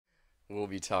We'll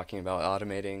be talking about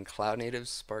automating cloud-native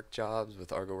Spark jobs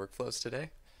with Argo Workflows today.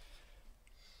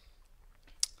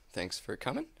 Thanks for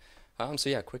coming.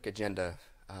 Quick agenda.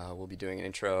 We'll be doing an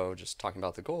intro, just talking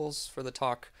about the goals for the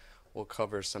talk. We'll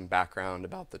cover some background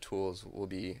about the tools we'll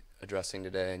be addressing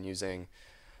today and using.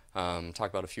 Talk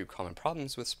about a few common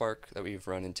problems with Spark that we've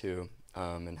run into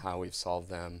and how we've solved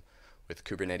them with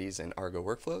Kubernetes and Argo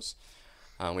Workflows.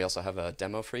 We also have a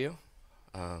demo for you.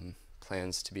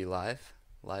 Plans to be live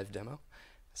demo.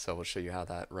 So we'll show you how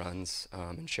that runs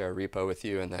and share a repo with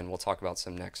you, and then we'll talk about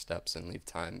some next steps and leave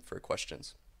time for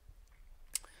questions.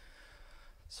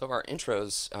 So our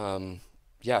intros,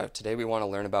 today we want to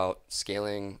learn about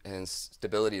scaling and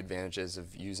stability advantages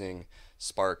of using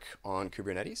Spark on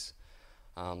Kubernetes.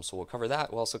 So we'll cover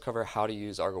that. We'll also cover how to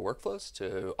use Argo Workflows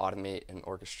to automate and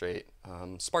orchestrate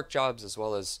Spark jobs, as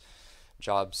well as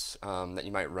jobs that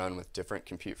you might run with different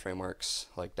compute frameworks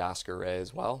like Dask or Ray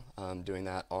as well, doing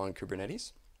that on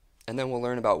Kubernetes. And then we'll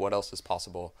learn about what else is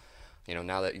possible.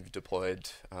 Now that you've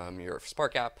deployed your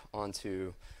Spark app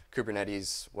onto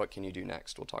Kubernetes, what can you do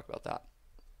next? We'll talk about that.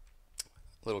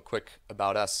 A little quick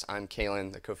about us. I'm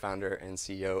Caelan, the co-founder and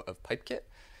CEO of Pipekit.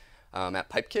 At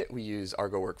Pipekit, we use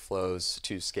Argo Workflows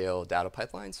to scale data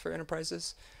pipelines for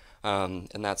enterprises. And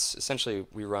that's essentially,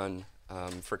 we run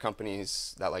for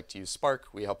companies that like to use Spark.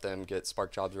 We help them get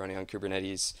Spark jobs running on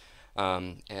Kubernetes,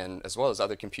 and as well as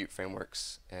other compute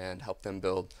frameworks, and help them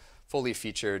build fully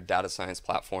featured data science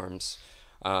platforms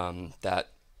that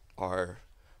are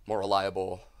more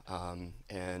reliable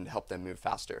and help them move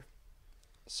faster.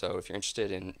 So if you're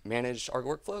interested in managed Argo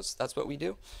Workflows, that's what we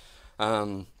do.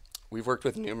 We've worked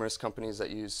with numerous companies that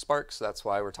use Spark, so that's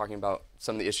why we're talking about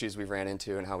some of the issues we've ran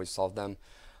into and how we solved them.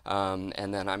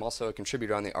 And then I'm also a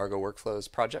contributor on the Argo Workflows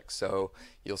project, so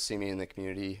you'll see me in the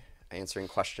community answering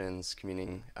questions,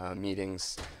 convening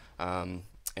meetings,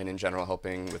 and in general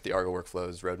helping with the Argo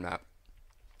Workflows roadmap.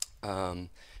 And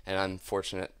I'm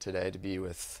fortunate today to be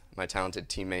with my talented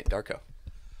teammate Darko.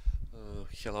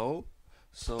 Hello,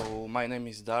 so my name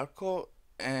is Darko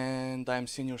and I'm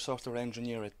senior software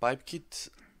engineer at Pipekit.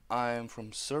 I'm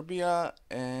from Serbia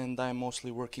and I'm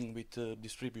mostly working with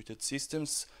distributed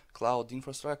systems, cloud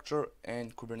infrastructure,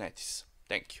 and Kubernetes.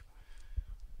 Thank you.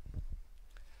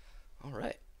 All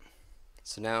right.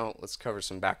 So now let's cover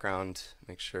some background,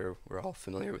 make sure we're all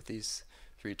familiar with these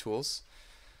three tools.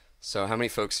 So how many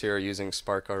folks here are using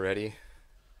Spark already?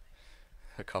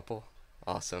 A couple?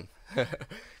 Awesome.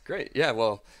 Great. Yeah,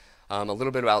 well, a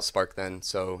little bit about Spark then.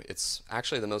 So it's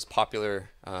actually the most popular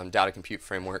data compute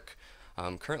framework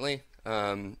currently.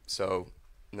 So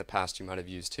in the past you might have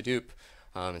used Hadoop.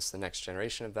 It's the next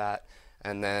generation of that.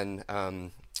 And then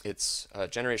it's a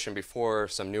generation before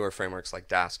some newer frameworks like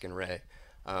Dask and Ray.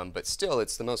 But still,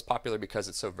 it's the most popular because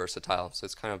it's so versatile. So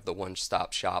it's kind of the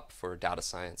one-stop shop for data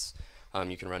science.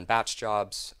 You can run batch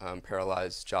jobs,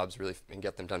 parallelize jobs really and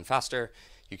get them done faster.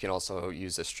 You can also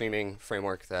use a streaming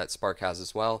framework that Spark has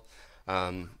as well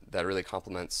that really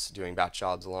complements doing batch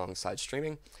jobs alongside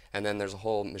streaming. And then there's a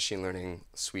whole machine learning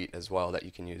suite as well that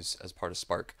you can use as part of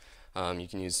Spark. You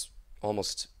can use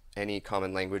almost any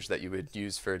common language that you would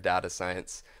use for data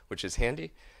science, which is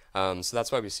handy. So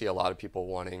that's why we see a lot of people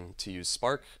wanting to use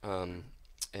Spark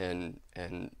and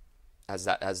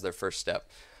as their first step.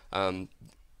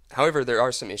 However, there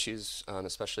are some issues,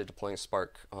 especially deploying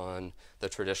Spark on the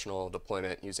traditional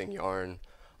deployment using Yarn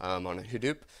on a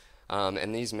Hadoop.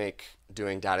 And these make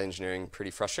doing data engineering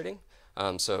pretty frustrating.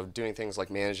 So doing things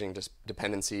like managing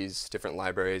dependencies, different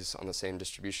libraries on the same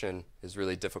distribution is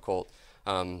really difficult.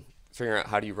 Figuring out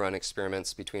how do you run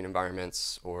experiments between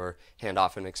environments or hand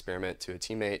off an experiment to a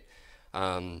teammate.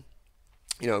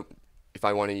 If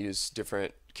I want to use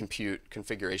different compute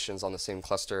configurations on the same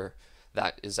cluster,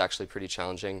 that is actually pretty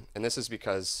challenging. And this is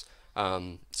because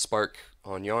Spark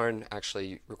on Yarn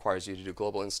actually requires you to do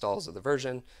global installs of the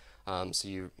version. So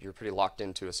you're pretty locked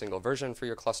into a single version for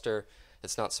your cluster.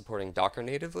 It's not supporting Docker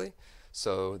natively.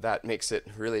 So that makes it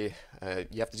really,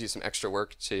 you have to do some extra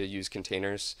work to use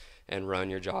containers and run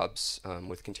your jobs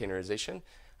with containerization.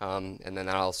 And then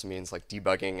that also means like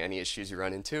debugging any issues you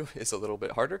run into is a little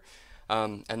bit harder.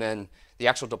 And then the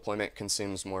actual deployment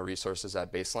consumes more resources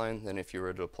at baseline than if you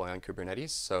were to deploy on Kubernetes.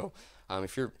 So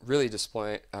if you're really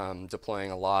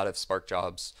deploying a lot of Spark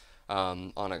jobs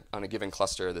on a given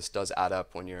cluster, this does add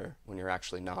up when you're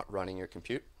actually not running your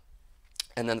compute.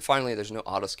 And then finally, there's no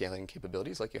auto-scaling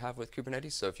capabilities like you have with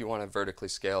Kubernetes. So if you want to vertically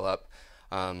scale up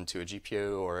to a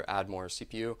GPU or add more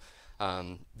CPU,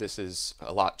 this is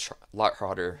a lot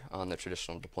harder on the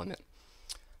traditional deployment.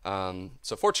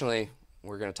 So fortunately,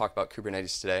 we're going to talk about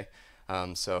Kubernetes today.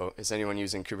 So is anyone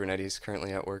using Kubernetes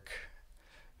currently at work?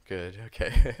 Good.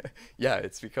 Okay. Yeah,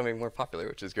 it's becoming more popular,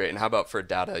 which is great. And how about for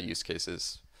data use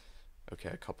cases? Okay,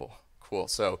 a couple. Cool.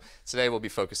 So today we'll be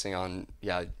focusing on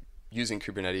using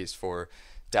Kubernetes for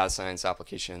data science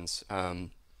applications.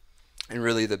 And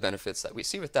really the benefits that we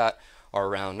see with that are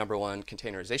around, number one,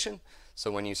 containerization.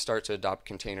 So when you start to adopt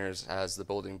containers as the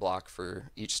building block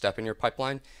for each step in your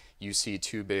pipeline, you see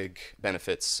two big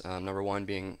benefits. Number one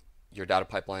being your data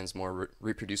pipeline is more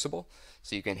reproducible.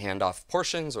 So you can hand off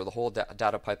portions or the whole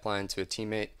data pipeline to a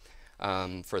teammate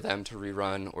for them to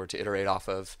rerun or to iterate off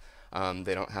of.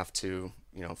 They don't have to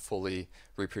fully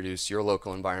reproduce your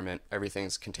local environment.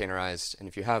 Everything's containerized. And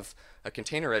if you have a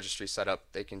container registry set up,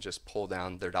 they can just pull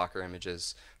down their Docker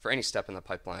images for any step in the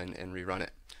pipeline and rerun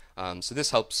it. So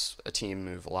this helps a team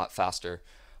move a lot faster,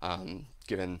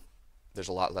 given there's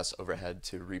a lot less overhead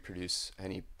to reproduce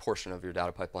any portion of your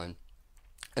data pipeline.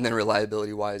 And then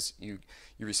reliability-wise, you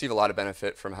receive a lot of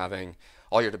benefit from having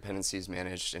all your dependencies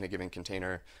managed in a given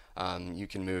container. You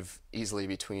can move easily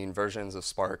between versions of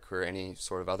Spark or any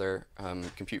sort of other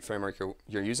compute framework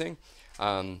you're using,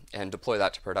 and deploy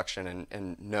that to production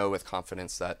and know with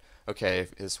confidence that, okay,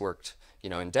 if this worked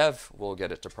in dev, we'll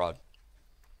get it to prod.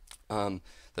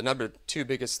 The number two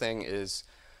biggest thing is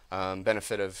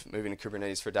benefit of moving to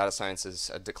Kubernetes for data science is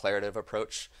a declarative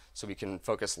approach. So we can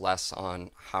focus less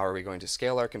on how are we going to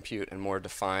scale our compute and more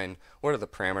define what are the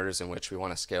parameters in which we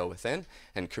want to scale within,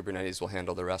 and Kubernetes will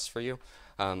handle the rest for you.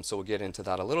 So we'll get into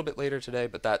that a little bit later today,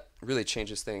 but that really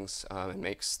changes things and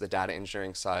makes the data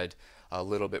engineering side a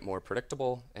little bit more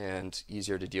predictable and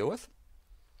easier to deal with.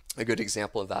 A good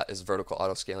example of that is vertical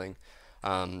autoscaling.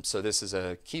 So this is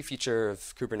a key feature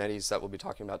of Kubernetes that we'll be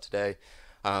talking about today.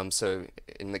 So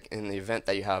in the event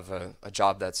that you have a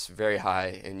job that's very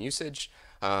high in usage,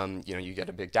 you get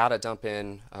a big data dump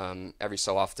in every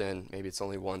so often, maybe it's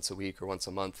only once a week or once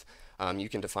a month, you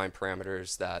can define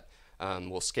parameters that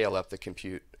will scale up the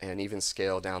compute and even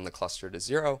scale down the cluster to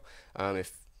 0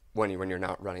 when you're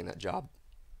not running that job.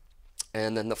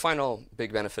 And then the final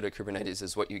big benefit of Kubernetes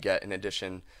is what you get in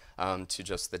addition to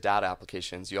just the data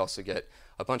applications. You also get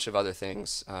a bunch of other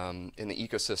things in the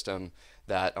ecosystem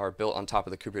that are built on top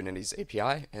of the Kubernetes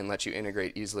API and let you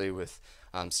integrate easily with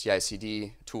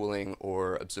CI/CD tooling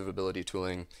or observability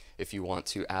tooling if you want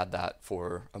to add that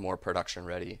for a more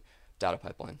production-ready data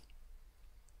pipeline.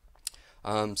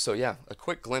 So yeah, a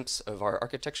quick glimpse of our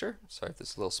architecture. Sorry if this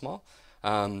is a little small,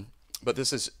 but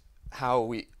this is how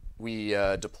we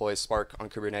deploy Spark on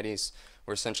Kubernetes.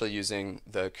 We're essentially using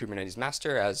the Kubernetes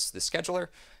master as the scheduler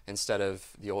instead of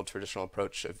the old traditional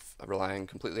approach of relying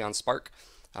completely on Spark.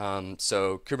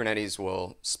 So Kubernetes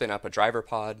will spin up a driver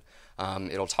pod.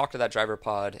 It'll talk to that driver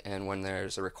pod, and when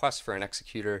there's a request for an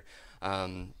executor,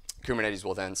 Kubernetes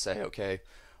will then say, okay,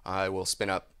 I will spin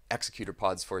up executor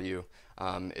pods for you.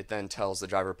 It then tells the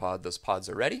driver pod those pods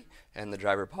are ready, and the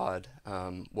driver pod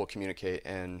will communicate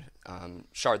and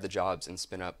shard the jobs and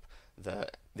spin up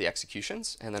the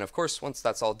executions. And then of course, once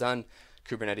that's all done,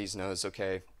 Kubernetes knows,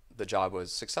 okay, the job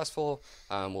was successful,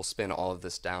 we'll spin all of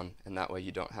this down, and that way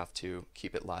you don't have to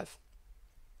keep it live.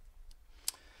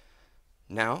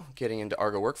 Now, getting into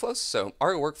Argo Workflows. So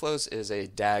Argo Workflows is a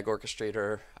DAG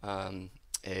orchestrator,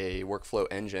 a workflow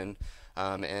engine,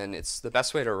 and it's the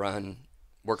best way to run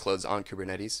workloads on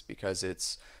Kubernetes because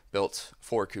it's built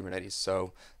for Kubernetes.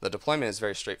 So the deployment is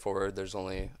very straightforward. There's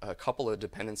only a couple of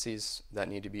dependencies that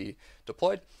need to be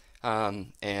deployed,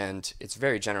 and it's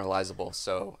very generalizable.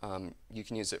 So you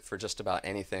can use it for just about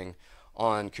anything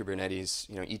on Kubernetes.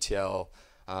 ETL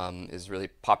is really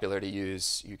popular to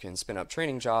use. You can spin up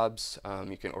training jobs,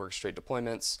 you can orchestrate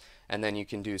deployments, and then you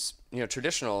can do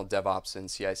traditional DevOps and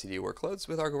CI/CD workloads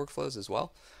with Argo Workflows as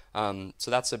well.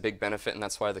 So that's a big benefit, and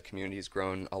that's why the community has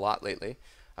grown a lot lately.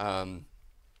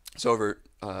 So over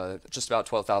just about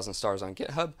 12,000 stars on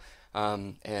GitHub,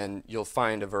 and you'll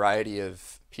find a variety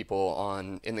of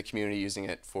people in the community using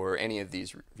it for any of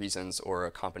these reasons or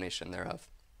a combination thereof.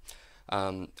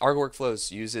 Argo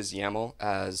Workflows uses YAML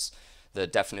as the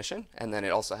definition, and then it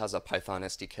also has a Python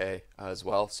SDK as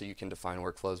well, so you can define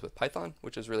workflows with Python,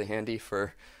 which is really handy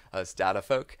for us data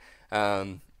folk.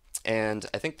 And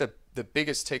I think the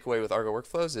biggest takeaway with Argo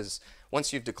Workflows is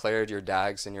once you've declared your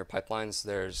DAGs and your pipelines,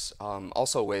 there's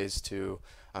also ways to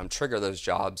trigger those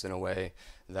jobs in a way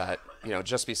that,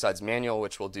 just besides manual,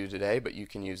 which we'll do today, but you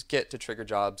can use Git to trigger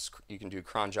jobs, you can do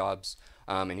cron jobs,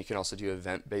 and you can also do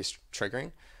event-based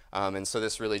triggering. And so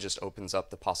this really just opens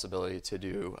up the possibility to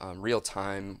do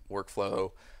real-time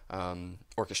workflow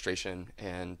orchestration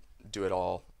and do it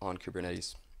all on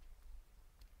Kubernetes.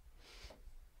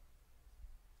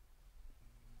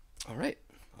 All right,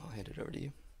 I'll hand it over to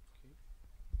you.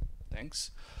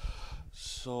 Thanks.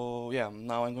 So yeah,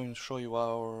 now I'm going to show you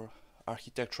our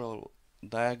architectural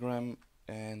diagram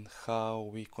and how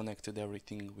we connected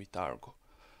everything with Argo.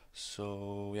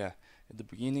 So yeah, at the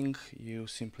beginning you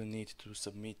simply need to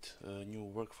submit a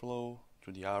new workflow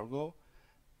to the Argo,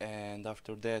 and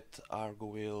after that Argo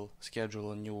will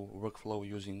schedule a new workflow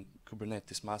using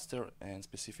Kubernetes master and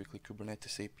specifically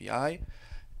Kubernetes API,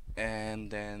 and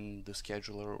then the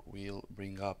scheduler will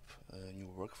bring up a new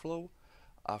workflow.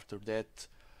 After that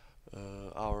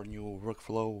our new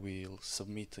workflow will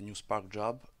submit a new Spark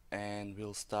job and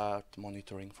will start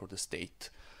monitoring for the state.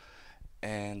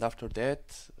 And after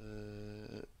that,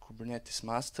 Kubernetes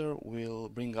master will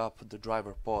bring up the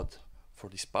driver pod for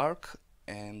the Spark,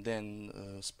 and then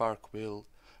Spark will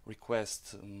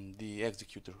request the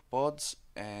executor pods,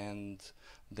 and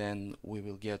then we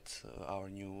will get our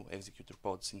new executor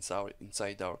pods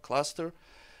inside our cluster.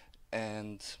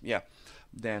 And yeah,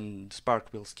 then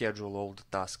Spark will schedule all the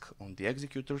tasks on the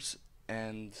executors,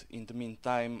 and in the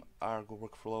meantime Argo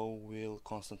workflow will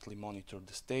constantly monitor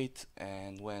the state,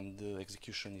 and when the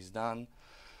execution is done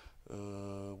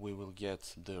we will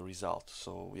get the result.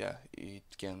 So yeah, it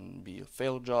can be a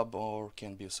failed job or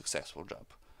can be a successful job.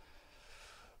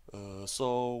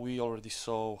 So we already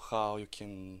saw how you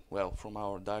can, well, from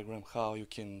our diagram, how you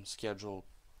can schedule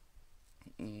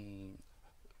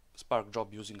Spark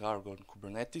job using Argo and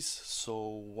Kubernetes. So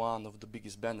one of the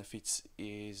biggest benefits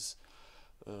is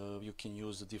you can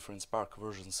use the different Spark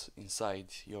versions inside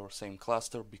your same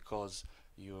cluster, because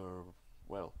you're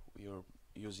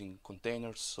using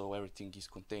containers, so everything is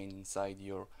contained inside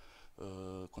your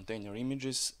container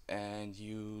images, and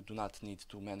you do not need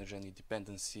to manage any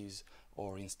dependencies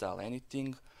or install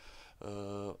anything.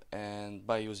 And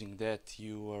by using that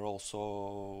you are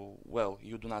also, well,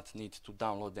 you do not need to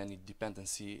download any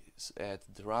dependencies at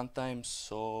the runtime,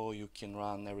 so you can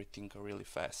run everything really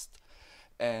fast.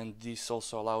 And this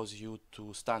also allows you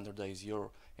to standardize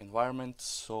your environment,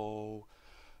 so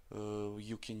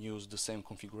you can use the same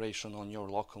configuration on your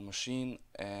local machine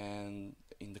and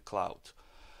in the cloud.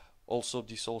 Also,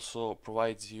 this also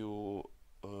provides you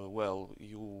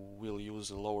you will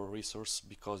use a lower resource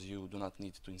because you do not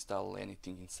need to install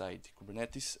anything inside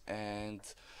Kubernetes, and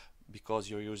because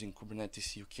you're using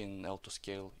Kubernetes you can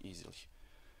auto-scale easily.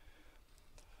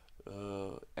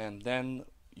 And then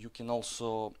you can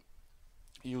also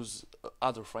use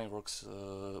other frameworks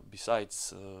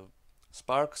besides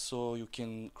Spark, so you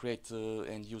can create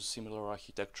and use similar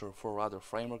architecture for other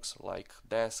frameworks like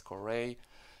Desk or Ray,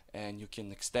 and you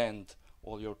can extend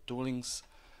all your toolings.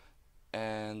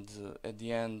 And at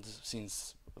the end,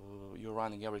 since you're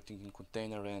running everything in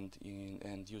container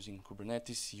and using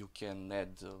Kubernetes, you can add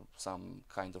some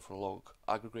kind of a log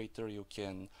aggregator. You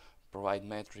can provide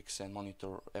metrics and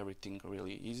monitor everything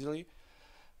really easily.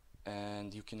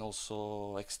 And you can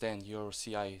also extend your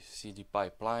CI/CD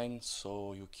pipeline,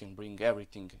 so you can bring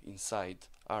everything inside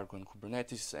Argo and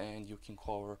Kubernetes, and you can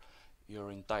cover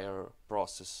your entire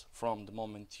process from the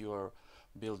moment you are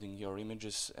building your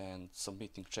images and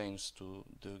submitting changes to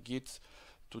the Git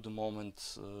to the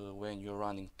moment when you're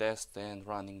running tests and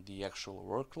running the actual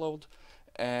workload.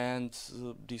 And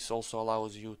this also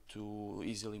allows you to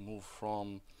easily move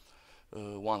from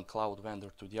one cloud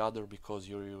vendor to the other, because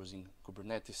you're using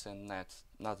Kubernetes and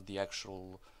not the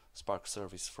actual Spark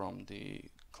service from the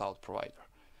cloud provider.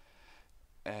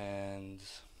 And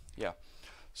yeah,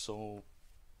 so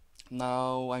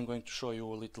now I'm going to show you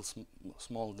a little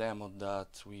small demo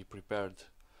that we prepared.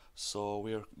 So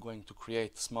we're going to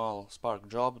create a small Spark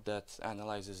job that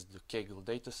analyzes the Kaggle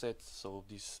dataset. So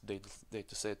this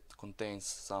dataset contains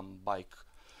some bike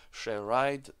share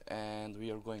ride, and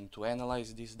we are going to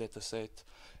analyze this dataset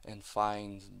and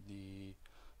find the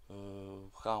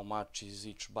how much is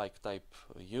each bike type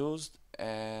used,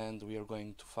 and we are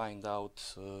going to find out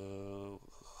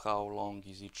how long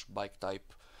is each bike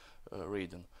type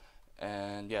ridden.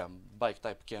 And yeah, bike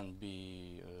type can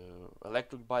be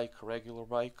electric bike, regular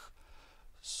bike.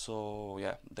 So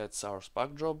yeah, that's our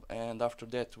Spark job. And after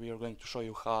that we are going to show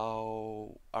you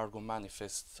how Argo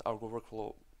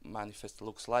workflow manifest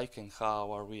looks like and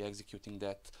how are we executing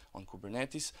that on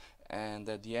Kubernetes. And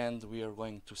at the end we are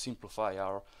going to simplify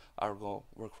our Argo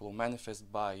workflow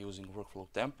manifest by using workflow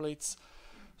templates.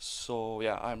 So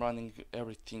yeah, I'm running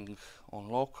everything on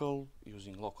local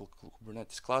using local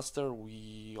Kubernetes cluster.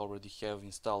 We already have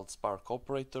installed Spark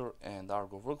operator and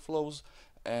Argo workflows,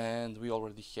 and we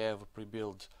already have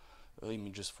pre-built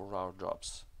images for our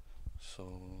jobs. So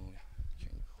yeah, can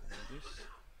you hold this?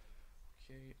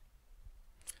 Okay.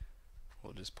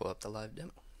 We'll just pull up the live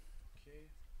demo. Okay.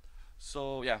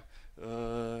 So yeah.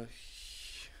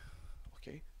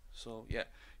 Okay. So yeah,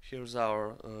 here's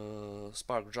our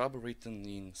Spark job written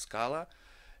in Scala,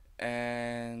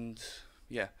 and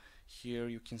yeah, here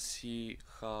you can see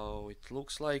how it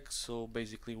looks like. So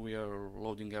basically we are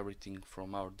loading everything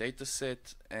from our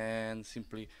dataset and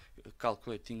simply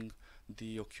calculating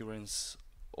the occurrence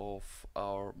of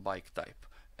our bike type,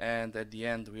 and at the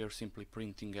end we are simply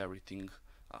printing everything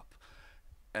up.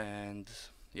 And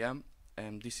yeah,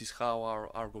 and this is how our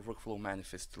Argo workflow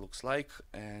manifest looks like,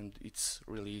 and it's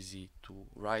really easy to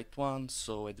write one.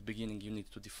 So at the beginning you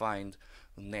need to define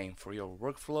a name for your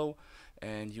workflow,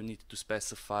 and you need to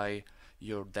specify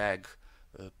your DAG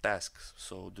tasks,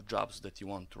 so the jobs that you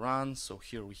want to run. So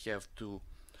here we have two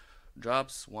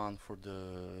jobs, one for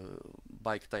the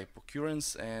bike type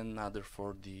occurrence and another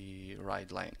for the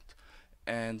ride length.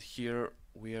 And here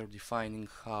we are defining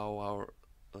how our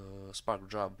Spark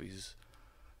job is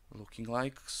looking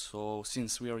like. So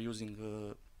since we are using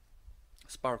a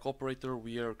Spark operator,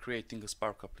 we are creating a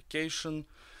Spark application,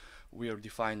 we are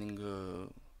defining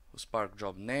a Spark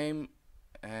job name,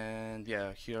 and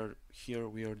yeah, here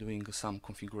we are doing some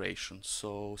configuration.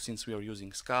 So since we are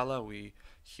using Scala, we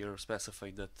here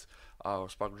specify that our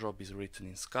Spark job is written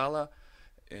in Scala.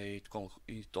 It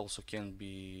also can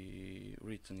be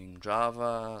written in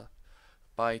Java,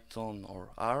 Python or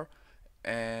R.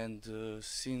 And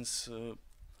since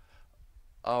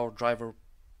our driver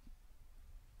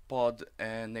pod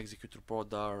and executor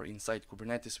pod are inside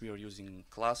Kubernetes, we are using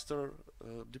cluster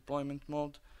deployment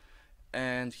mode.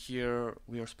 And here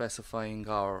we are specifying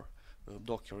our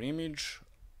Docker image,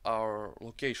 our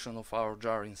location of our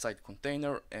jar inside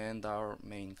container, and our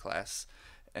main class.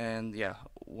 And yeah,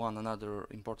 another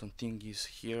important thing is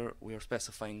here we are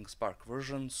specifying Spark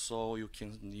version, so you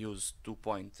can use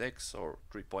 2.x or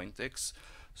 3.x,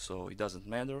 so it doesn't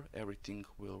matter, everything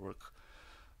will work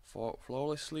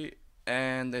flawlessly.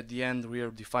 And at the end we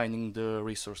are defining the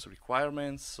resource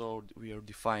requirements, so we are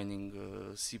defining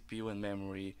CPU and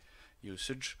memory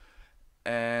usage.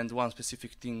 And one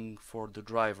specific thing for the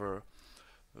driver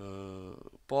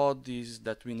pod is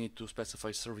that we need to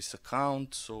specify service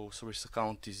account. So service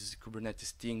account is a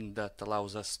Kubernetes thing that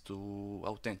allows us to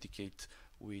authenticate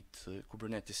with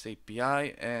Kubernetes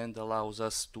API and allows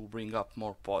us to bring up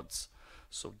more pods.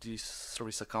 So this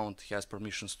service account has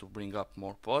permissions to bring up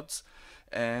more pods,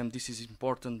 and this is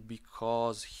important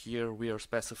because here we are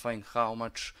specifying how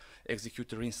much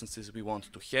executor instances we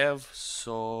want to have.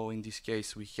 So in this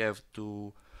case we have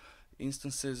 2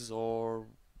 instances or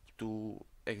 2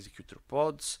 executor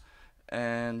pods.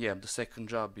 And yeah, the second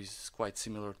job is quite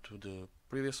similar to the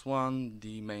previous one.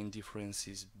 The main difference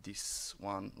is this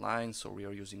one line, so we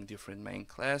are using different main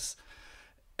class.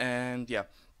 And yeah,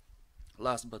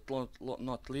 last but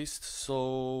not least,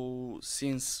 so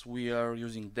since we are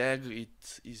using DAG,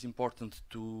 it is important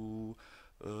to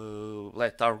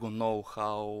let Argo know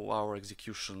how our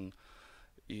execution,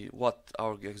 what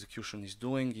our execution is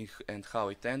doing and how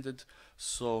it ended.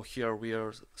 So here we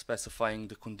are specifying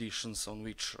the conditions on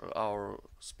which our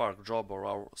Spark job or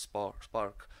our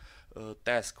Spark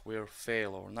task will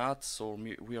fail or not. So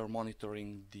we are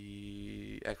monitoring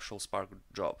the actual Spark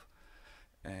job.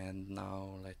 And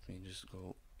now let me just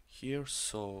go here.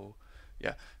 So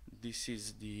yeah, this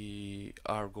is the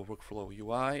Argo workflow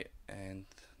UI, and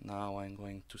now I'm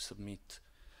going to submit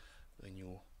a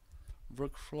new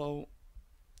workflow.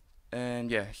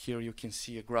 And yeah, here you can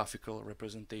see a graphical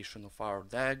representation of our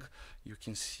DAG. You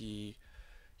can see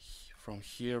from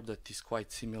here that is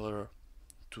quite similar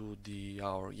to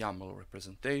our YAML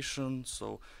representation.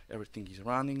 So everything is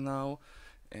running now.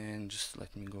 And just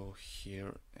let me go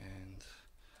here and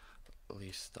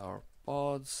list our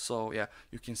pods. So yeah,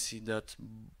 you can see that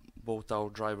both our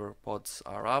driver pods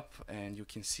are up, and you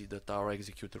can see that our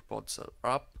executor pods are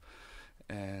up.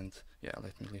 And yeah,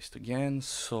 let me list again.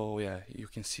 So yeah, you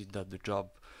can see that the job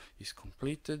is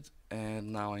completed,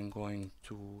 and now I'm going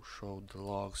to show the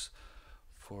logs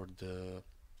for the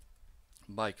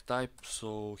bike type.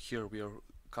 So here we are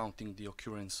counting the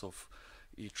occurrence of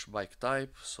each bike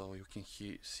type, so you can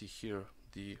see here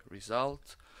the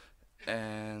result.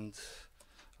 And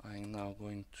I'm now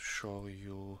going to show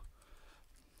you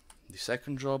the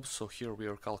second job. So here we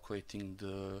are calculating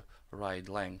the ride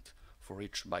length for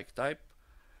each bike type,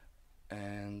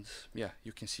 and yeah,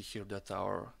 you can see here that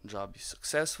our job is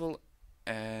successful.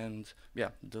 And yeah,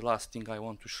 the last thing I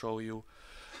want to show you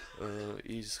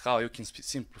is how you can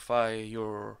simplify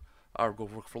your Argo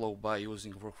workflow by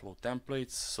using workflow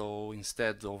templates. So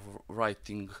instead of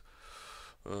writing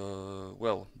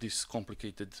this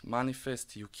complicated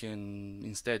manifest, you can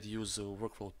instead use a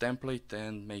workflow template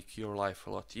and make your life a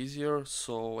lot easier.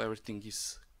 So everything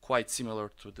is quite similar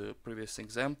to the previous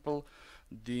example.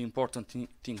 the important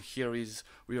thing here is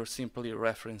we are simply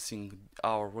referencing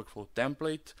our workflow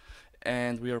template,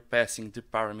 and we are passing the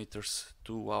parameters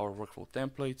to our workflow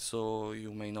template. So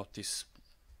you may notice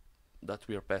that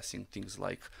we are passing things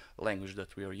like language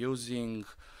that we are using,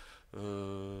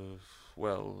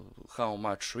 well, how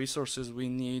much resources we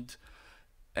need,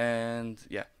 and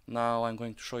yeah, now I'm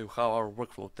going to show you how our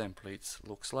workflow templates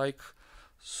looks like.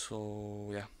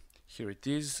 So yeah, here it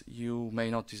is. You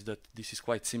may notice that this is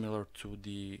quite similar to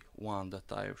the one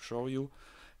that I show you,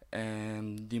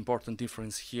 and the important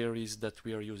difference here is that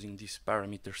we are using these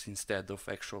parameters instead of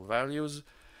actual values.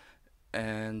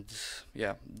 And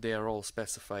yeah, they are all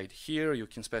specified here. You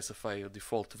can specify your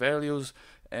default values,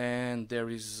 and there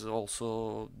is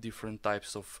also different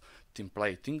types of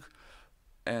templating.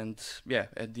 And yeah,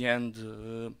 at the end,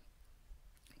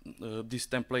 this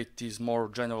template is more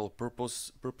general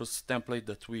purpose template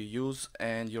that we use,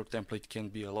 and your template can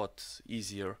be a lot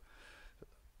easier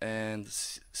and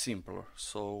simpler.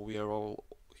 So we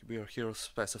are here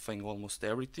specifying almost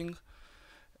everything,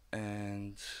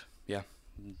 and yeah,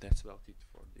 that's about it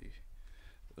for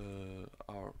the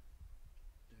our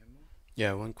demo.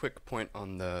 Yeah, one quick point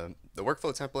on the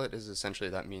workflow template is essentially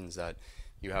that means that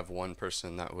you have one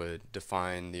person that would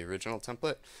define the original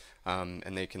template,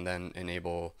 and they can then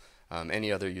enable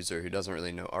any other user who doesn't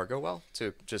really know Argo well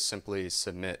to just simply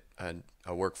submit a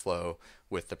workflow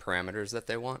with the parameters that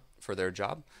they want for their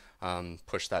job,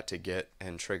 push that to Git,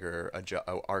 and trigger a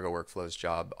Argo Workflows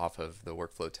job off of the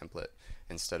workflow template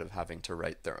instead of having to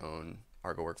write their own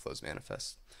Argo Workflows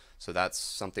manifest. So that's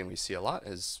something we see a lot,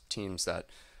 is teams that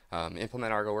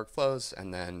implement Argo Workflows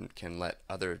and then can let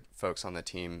other folks on the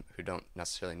team who don't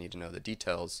necessarily need to know the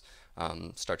details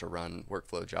start to run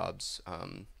workflow jobs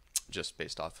just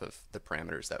based off of the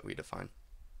parameters that we define.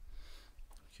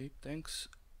 Okay, thanks.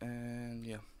 And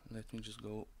yeah, let me just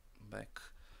go back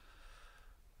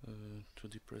to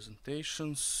the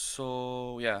presentation.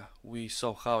 So yeah, we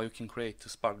saw how you can create a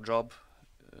Spark job.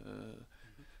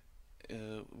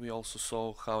 We also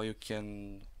saw how you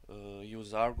can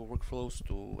use Argo Workflows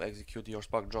to execute your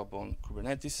Spark job on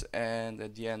Kubernetes, and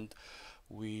at the end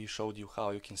we showed you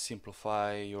how you can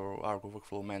simplify your Argo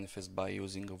Workflow manifest by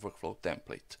using a workflow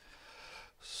template.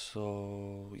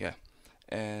 So yeah,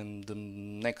 and the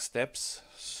next steps.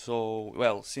 So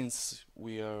well, since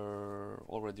we are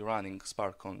already running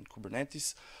Spark on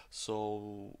Kubernetes,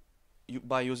 so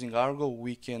by using Argo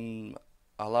we can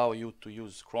allow you to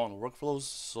use cron workflows,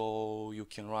 so you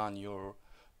can run your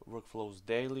workflows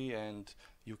daily and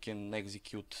you can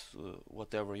execute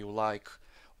whatever you like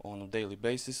on a daily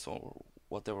basis or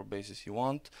whatever basis you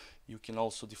want. You can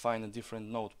also define a different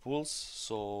node pools,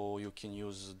 so you can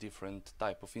use different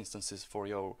type of instances for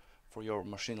your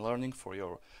machine learning, for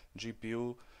your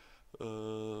GPU.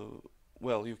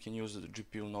 Well, you can use the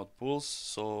GPU node pools,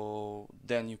 so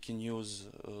then you can use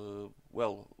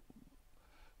well,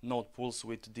 node pools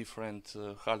with different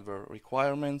hardware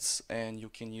requirements, and you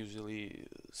can usually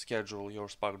schedule your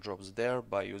Spark jobs there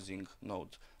by using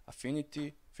node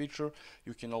affinity feature.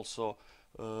 You can also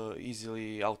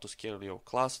easily auto-scale your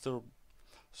cluster,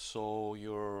 so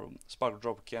your Spark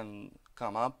job can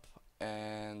come up,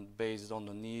 and based on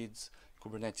the needs,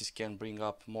 Kubernetes can bring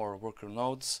up more worker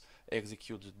nodes,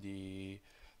 execute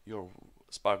your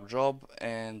Spark job,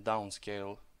 and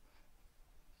downscale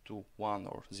to 1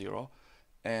 or 0.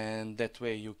 And that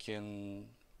way you can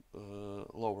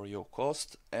lower your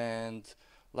cost, and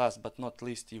last but not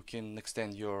least, you can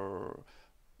extend your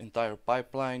entire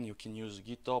pipeline. You can use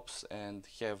GitOps and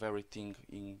have everything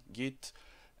in Git,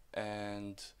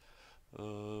 and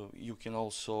you can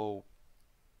also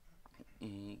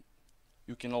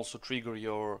trigger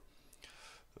your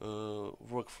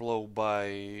workflow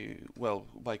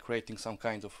by creating some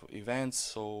kind of events,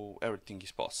 so everything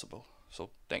is possible.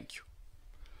 So thank you.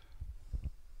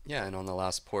 Yeah, and on the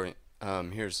last point,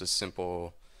 here's a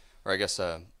simple, or I guess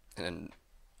an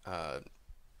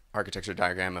architecture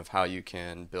diagram of how you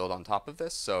can build on top of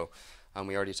this. So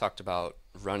we already talked about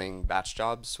running batch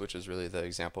jobs, which is really the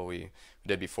example we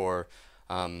did before.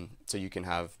 So you can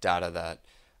have data that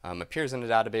appears in a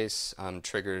database,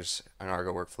 triggers an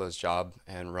Argo Workflows job,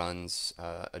 and runs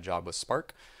a job with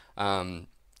Spark.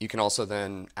 You can also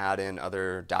then add in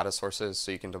other data sources,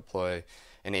 so you can deploy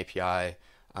an API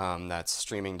that's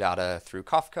streaming data through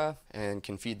Kafka and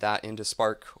can feed that into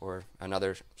Spark or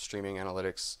another streaming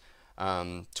analytics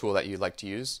tool that you'd like to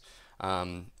use.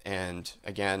 And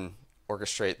again,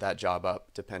 orchestrate that job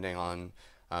up depending on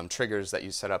triggers that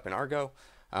you set up in Argo.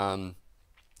 And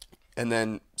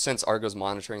then since Argo is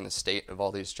monitoring the state of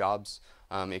all these jobs,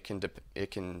 it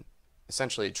can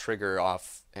essentially trigger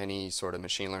off any sort of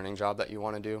machine learning job that you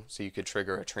want to do. So you could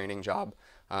trigger a training job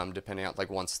depending on, like,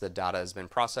 once the data has been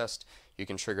processed, you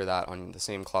can trigger that on the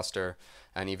same cluster,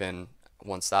 and even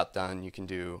once that's done, you can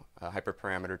do a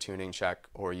hyperparameter tuning check,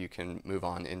 or you can move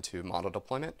on into model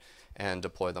deployment and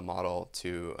deploy the model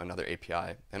to another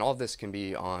API. And all of this can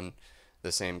be on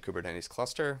the same Kubernetes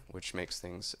cluster, which makes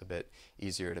things a bit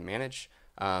easier to manage.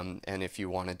 And if you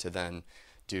wanted to then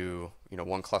do,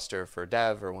 one cluster for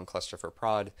dev or one cluster for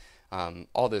prod,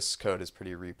 all this code is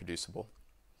pretty reproducible.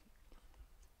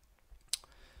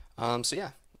 So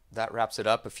yeah, that wraps it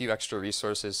up. A few extra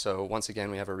resources. So once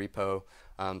again, we have a repo,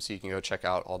 so you can go check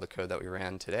out all the code that we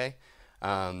ran today.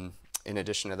 In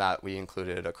addition to that, we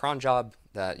included a cron job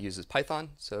that uses Python,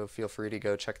 so feel free to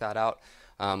go check that out.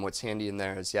 What's handy in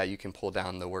there is, yeah, you can pull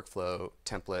down the workflow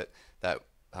template that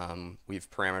we've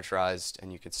parameterized,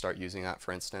 and you could start using that,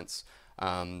 for instance.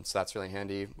 So that's really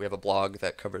handy. We have a blog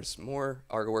that covers more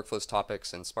Argo Workflows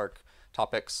topics and Spark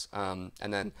topics. And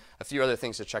then a few other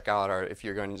things to check out are, if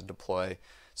you're going to deploy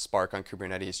Spark on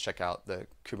Kubernetes, check out the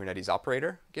Kubernetes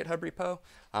operator GitHub repo,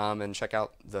 and check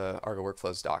out the Argo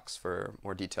Workflows docs for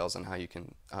more details on how you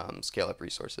can scale up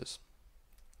resources.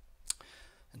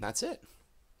 And that's it.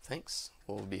 Thanks.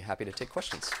 We'll be happy to take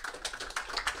questions.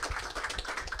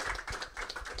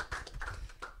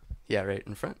 Yeah, right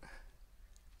in front.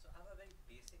 So I have a very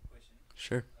basic question.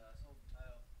 Sure.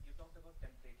 You talked about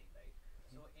templating, right?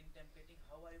 So in templating,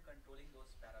 how are you controlling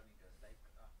those parameters? Like,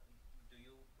 do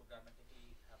you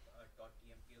programmatically have a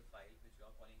 .tmpl file which you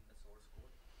are calling the source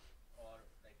code, or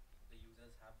like the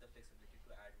users have the flexibility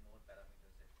to add more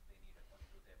parameters if they need according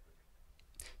to their project?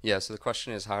 Yeah, so the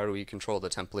question is, how do we control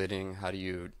the templating? How do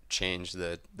you change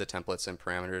the templates and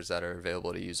parameters that are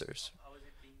available to users? How is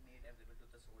it being made available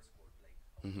to the source code?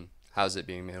 Like, How is it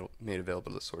being made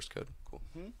available to the source code? Cool.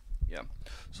 Yeah.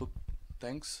 So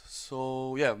thanks.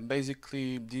 So yeah,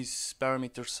 basically these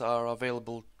parameters are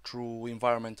available through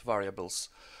environment variables.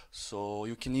 So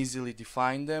you can easily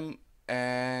define them,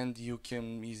 and you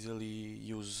can easily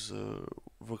use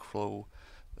workflow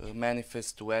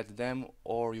manifest to add them,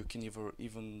 or you can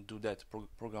even do that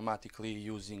programmatically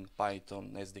using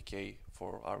Python SDK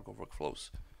for Argo Workflows.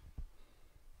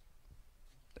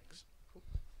 Thanks.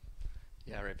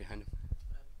 Yeah, right behind him.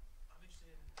 I'm interested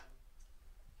in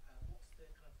what's the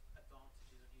kind of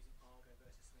advantages of using Argo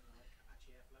versus something like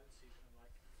Apache Airflow to kind of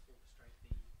like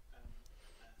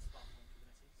orchestrate the Spark on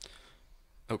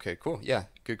Kubernetes? Okay, cool. Yeah,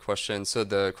 good question. So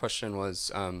the question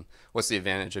was, what's the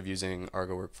advantage of using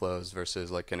Argo Workflows versus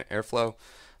like an Airflow?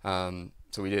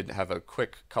 So we did have a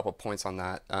quick couple points on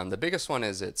that. The biggest one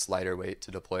is it's lighter weight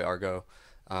to deploy Argo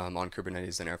on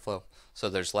Kubernetes than Airflow. So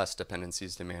there's less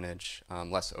dependencies to manage,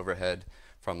 less overhead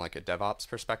from like a DevOps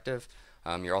perspective.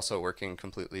 You're also working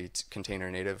completely container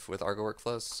native with Argo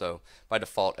Workflows. So by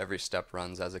default, every step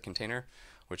runs as a container,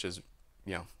 which is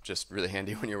just really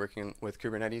handy when you're working with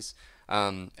Kubernetes.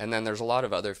 And then there's a lot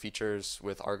of other features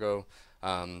with Argo,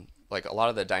 like a lot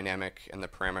of the dynamic and the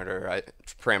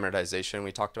parameterization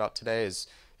we talked about today is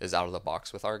out of the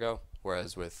box with Argo,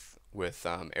 whereas with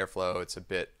Airflow, it's a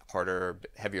bit harder,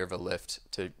 heavier of a lift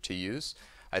to use.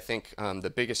 I think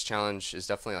the biggest challenge is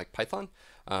definitely like Python.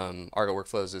 Argo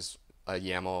Workflows is a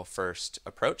YAML first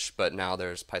approach, but now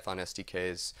there's Python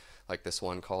SDKs like this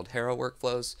one called Argo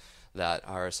Workflows that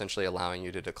are essentially allowing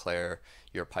you to declare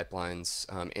your pipelines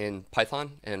in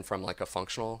Python and from like a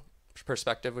functional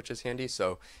perspective, which is handy.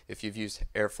 So if you've used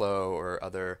Airflow or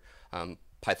other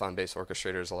Python-based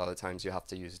orchestrators, a lot of the times you have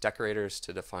to use decorators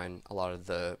to define a lot of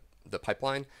the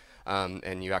pipeline,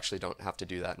 and you actually don't have to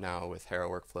do that now with Argo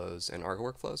Workflows and Argo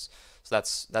Workflows. So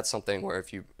that's something where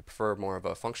if you prefer more of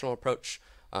a functional approach,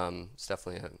 it's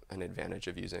definitely an advantage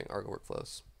of using Argo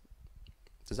Workflows.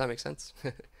 Does that make sense?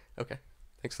 Okay.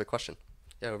 Thanks for the question.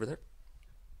 Yeah, over there.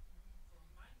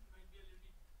 Mine might be a little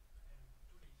bit too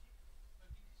lazy,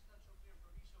 but this is not so clear for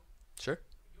me. So Sure.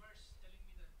 you are telling me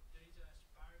that there is a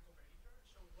Spark operator.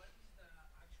 So what is the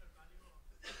actual value of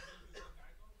me using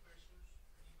Argo versus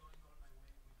me going all my way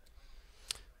with the Spark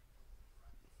operator?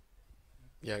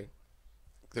 Yeah.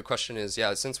 The question is,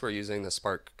 yeah, since we're using the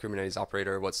Spark Kubernetes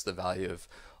operator, what's the value of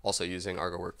also using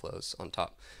Argo Workflows on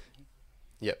top?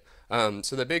 Yep.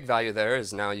 So the big value there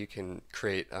is now you can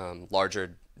create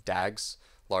larger DAGs,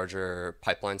 larger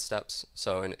pipeline steps.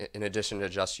 So in addition to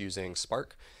just using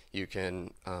Spark, you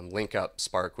can link up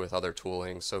Spark with other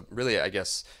tooling. So really, I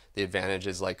guess the advantage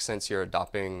is like since you're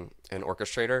adopting an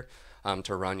orchestrator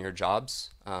to run your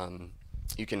jobs,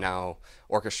 you can now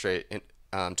orchestrate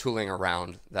tooling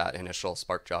around that initial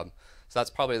Spark job. So that's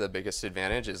probably the biggest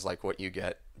advantage is like what you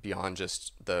get beyond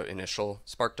just the initial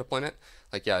Spark deployment.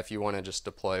 Like, yeah, if you want to just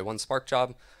deploy one Spark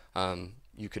job,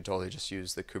 you could totally just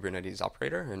use the Kubernetes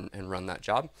operator and run that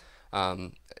job.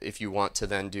 If you want to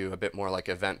then do a bit more like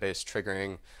event-based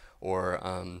triggering, or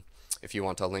if you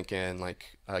want to link in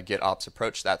like a GitOps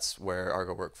approach, that's where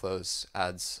Argo Workflows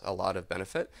adds a lot of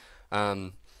benefit.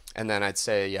 And then I'd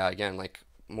say, yeah, again, like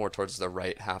more towards the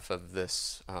right half of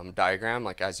this diagram,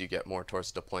 like as you get more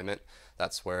towards deployment,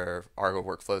 that's where Argo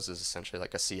Workflows is essentially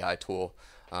like a CI tool.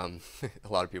 A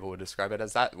lot of people would describe it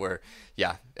as that, where,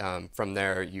 yeah, from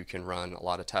there you can run a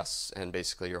lot of tests and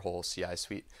basically your whole CI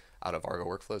suite out of Argo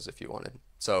Workflows if you wanted.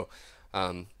 So,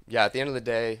 yeah, at the end of the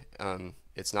day,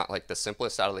 it's not like the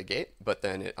simplest out of the gate, but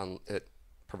then it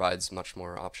provides much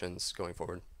more options going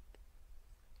forward.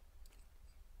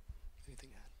 Anything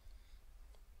to add?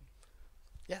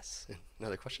 Yes,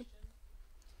 another question?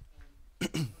 On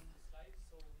the slide,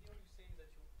 so here you say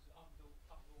that you the Argo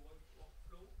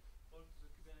workflow called the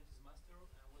Kubernetes master.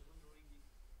 I was wondering,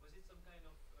 was it some kind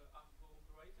of Argo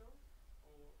operator,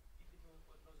 or if it was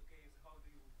not the case, how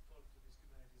do you talk to this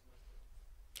Kubernetes master?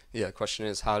 Yeah, the question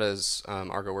is, how does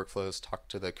Argo Workflows talk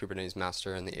to the Kubernetes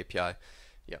master and the API?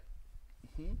 Yeah.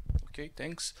 Okay,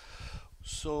 thanks.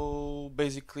 So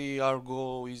basically,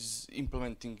 Argo is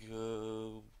implementing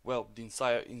well the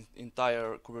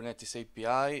entire Kubernetes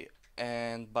API,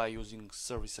 and by using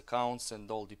service accounts and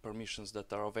all the permissions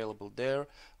that are available there,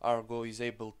 Argo is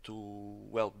able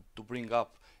to to bring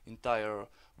up entire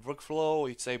workflow.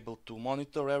 It's able to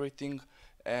monitor everything,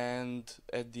 and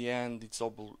at the end, it's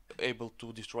able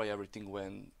to destroy everything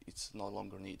when it's no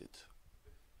longer needed. Is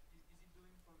it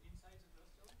doing from inside the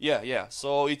cluster? Yeah.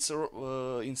 So it's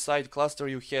inside cluster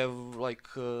you have like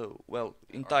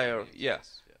entire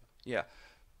yeah.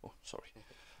 Oh, sorry.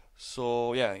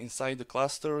 So yeah, inside the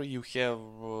cluster you have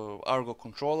Argo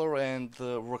controller and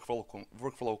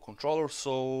workflow controller.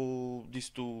 So these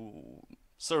two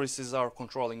services are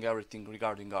controlling everything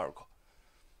regarding Argo.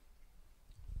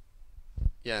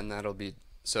 Yeah, and that'll be,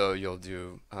 so you'll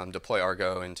do deploy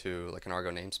Argo into like an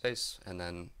Argo namespace, and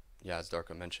then, yeah, as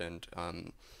Darko mentioned,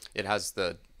 it has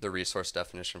the resource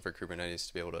definition for Kubernetes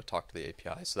to be able to talk to the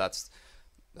API. So that's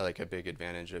like a big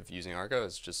advantage of using Argo,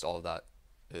 is just all of that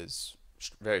is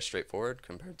very straightforward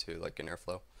compared to like an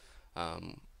Airflow,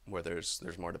 where there's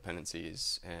more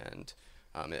dependencies, and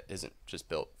it isn't just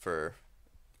built for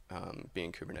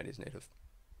being Kubernetes native.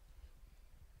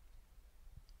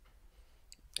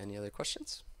 Any other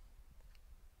questions?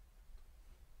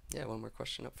 Yeah, one more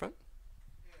question up front.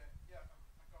 Yeah,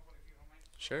 a couple if you don't mind.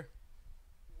 Sure.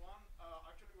 One,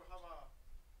 actually we have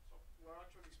so we're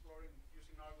actually exploring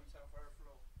using Argo inside of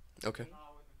Airflow Okay.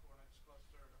 now in the Kubernetes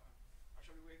cluster.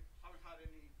 Actually we haven't had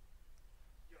any,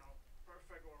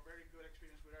 perfect or very good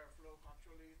experience with Airflow.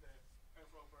 Actually, the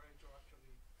Airflow operator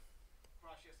actually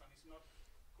crashes and it's not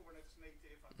Kubernetes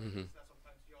native, and that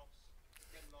sometimes jobs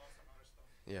get lost and other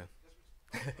stuff. Yeah.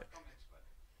 Just comments, but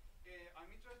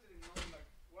I'm interested in knowing like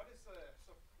what is the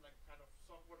kind of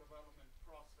software development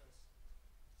process,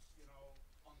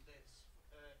 on this.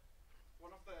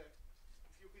 One of the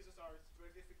few pieces are it's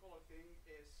very difficult thing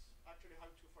is actually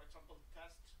how to, for example,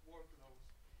 test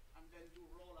workloads and then do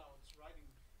rollouts, right,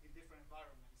 in different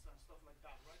environments and stuff like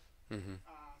that, right?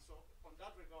 So on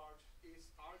that regard, is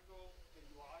Argo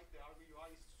the Argo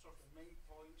UI is sort of the main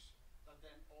points that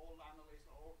then all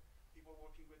analysts or people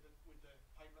working with the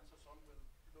pipelines and so on will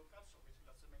look at. So basically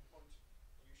that's the main points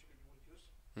that usually you would use.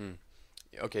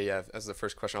 Okay, yeah, as the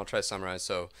first question, I'll try to summarize.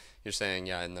 So you're saying,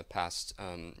 yeah, in the past,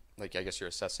 like I guess you're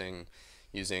assessing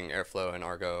using Airflow and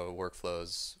Argo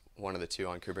Workflows, one of the two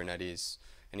on Kubernetes,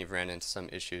 and you've ran into some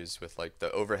issues with like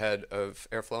the overhead of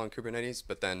Airflow on Kubernetes,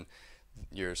 but then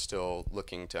you're still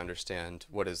looking to understand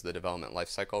what is the development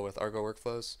lifecycle with Argo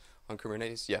Workflows on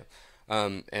Kubernetes. Yeah.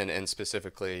 And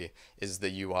specifically, is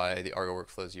the UI, the Argo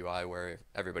Workflows UI, where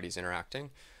everybody's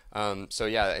interacting. So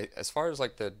yeah, as far as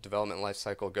like the development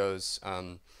lifecycle goes,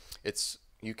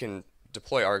 you can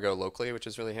deploy Argo locally, which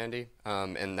is really handy,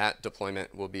 and that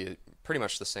deployment will be pretty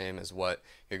much the same as what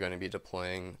you're going to be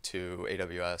deploying to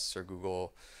AWS or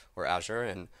Google or Azure.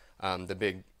 And the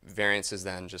big variance is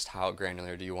then just how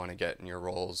granular do you want to get in your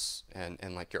roles and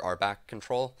like your RBAC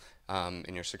control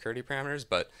in your security parameters.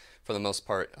 But for the most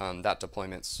part, that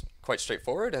deployment's quite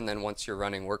straightforward. And then once you're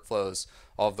running workflows,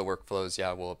 all of the workflows,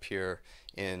 yeah, will appear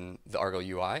in the Argo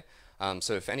UI.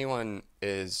 So if anyone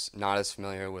is not as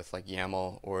familiar with like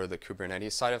YAML or the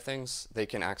Kubernetes side of things, they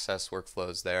can access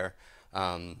workflows there,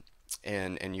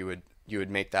 and you would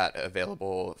make that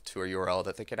available to a URL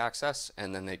that they could access,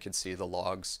 and then they could see the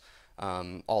logs,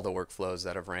 all the workflows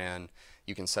that have ran.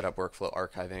 You can set up workflow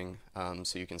archiving,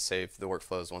 so you can save the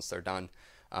workflows once they're done,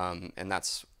 and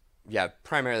that's, yeah,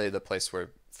 primarily the place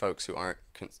where folks who aren't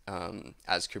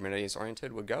as Kubernetes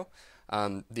oriented would go.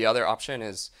 The other option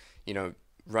is,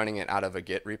 running it out of a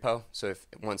Git repo. So if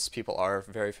once people are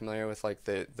very familiar with like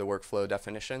the workflow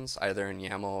definitions, either in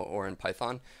YAML or in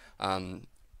Python,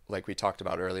 like we talked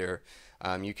about earlier,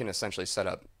 you can essentially set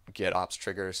up Git ops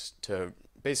triggers to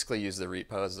basically use the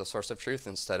repo as the source of truth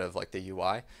instead of like the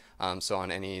UI. So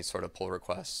on any sort of pull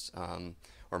request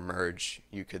or merge,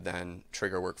 you could then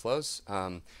trigger workflows.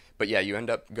 But yeah, you end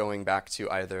up going back to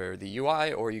either the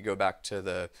UI or you go back to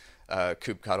the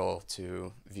kubectl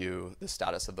to view the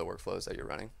status of the workflows that you're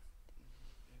running.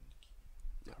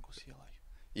 Argo CLI.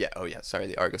 Yeah, oh yeah, sorry,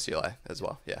 the Argo CLI as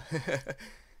well, yeah.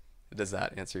 Does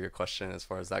that answer your question as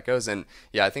far as that goes? And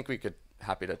yeah, I think we could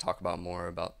happy to talk about more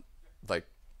about like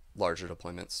larger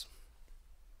deployments.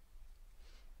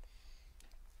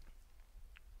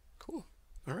 Cool.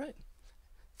 All right.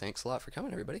 Thanks a lot for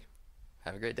coming, everybody.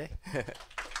 Have a great day.